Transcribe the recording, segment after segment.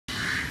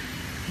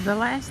The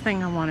last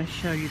thing I want to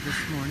show you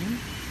this morning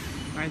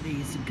are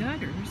these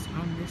gutters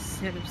on this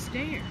set of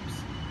stairs.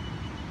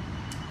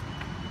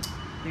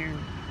 They're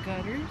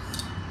gutters.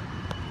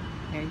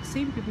 They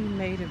seem to be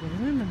made of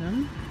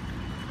aluminum.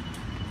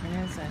 And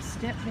as I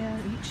step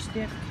down each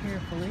step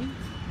carefully,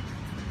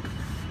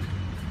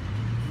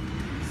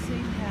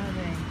 see how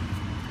they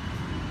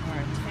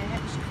are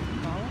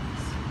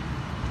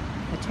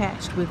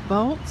attached with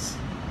bolts,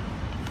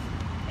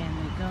 and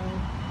they go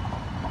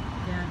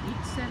down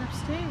each set of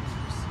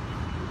stairs.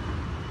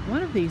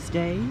 One of these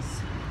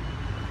days,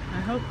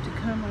 I hope to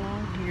come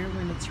along here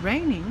when it's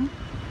raining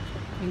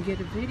and get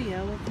a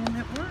video of them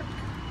at work.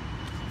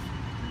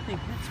 I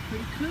think that's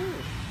pretty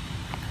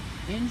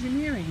cool.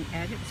 Engineering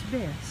at its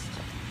best.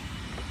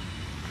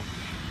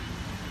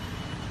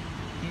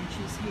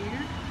 Inches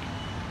here,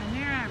 and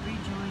there I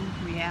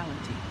rejoin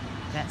reality.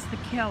 That's the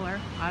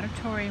Keller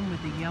Auditorium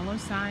with the yellow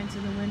signs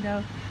in the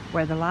window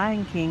where the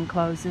Lion King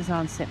closes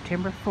on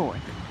September 4th.